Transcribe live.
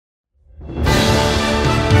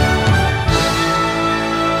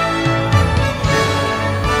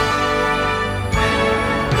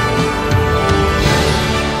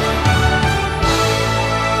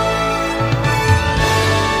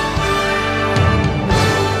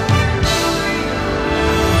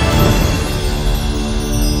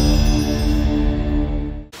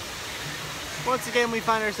and we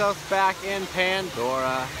find ourselves back in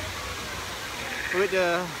Pandora. We went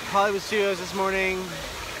to Hollywood Studios this morning.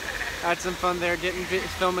 Had some fun there. Didn't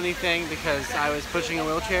film anything because I was pushing a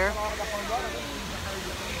wheelchair.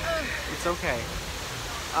 It's okay.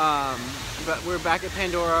 But we're back at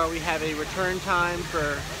Pandora. We have a return time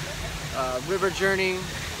for river journey.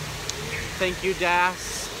 Thank you, DAK.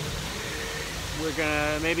 We're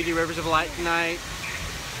gonna maybe do Rivers of Light tonight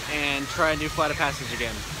and try and do Flight of Passage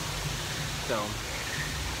again. So,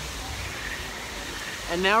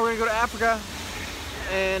 and now we're gonna go to Africa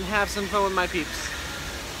and have some fun with my peeps.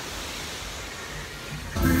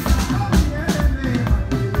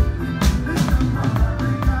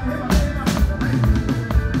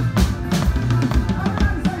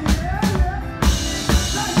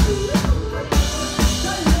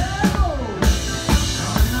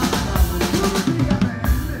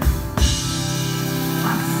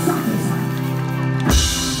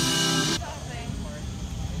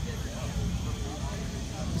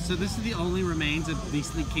 So this is the only remains of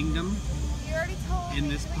Beastly Kingdom in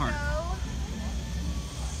this park.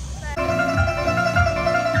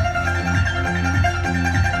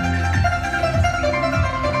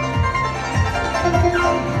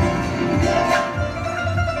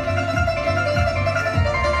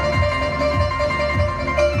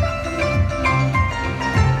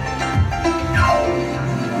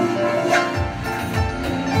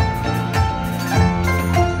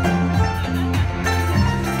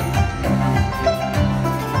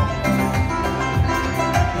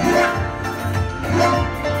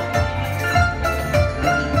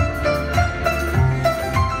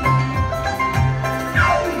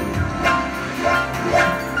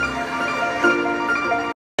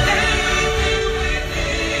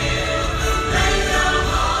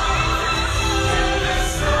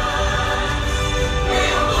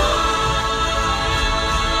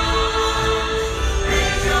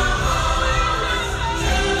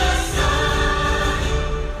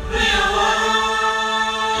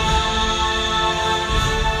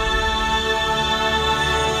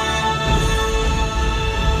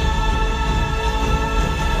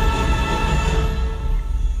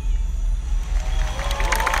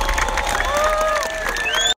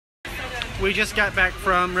 We just got back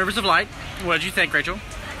from Rivers of Light. What did you think, Rachel?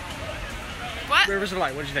 What? Rivers of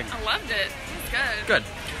Light, what did you think? I loved it. It was good. Good.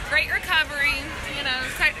 Great recovery, you know,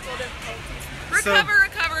 technical difficulties. Recover.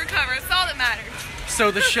 That's all that matters.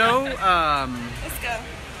 So the show Let's go.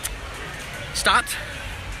 stopped.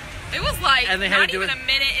 It was like And they had not to do even a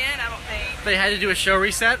minute in, I don't think. They had to do a show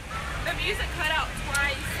reset. The music cut out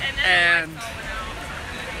twice, and then the lights all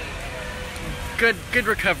went out. Good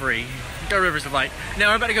recovery. Go Rivers of Light.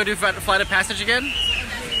 Now we're about to go do Flight of Passage again,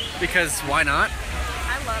 because why not?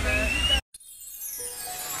 I love it.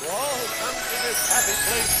 To all who come to this happy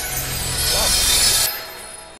place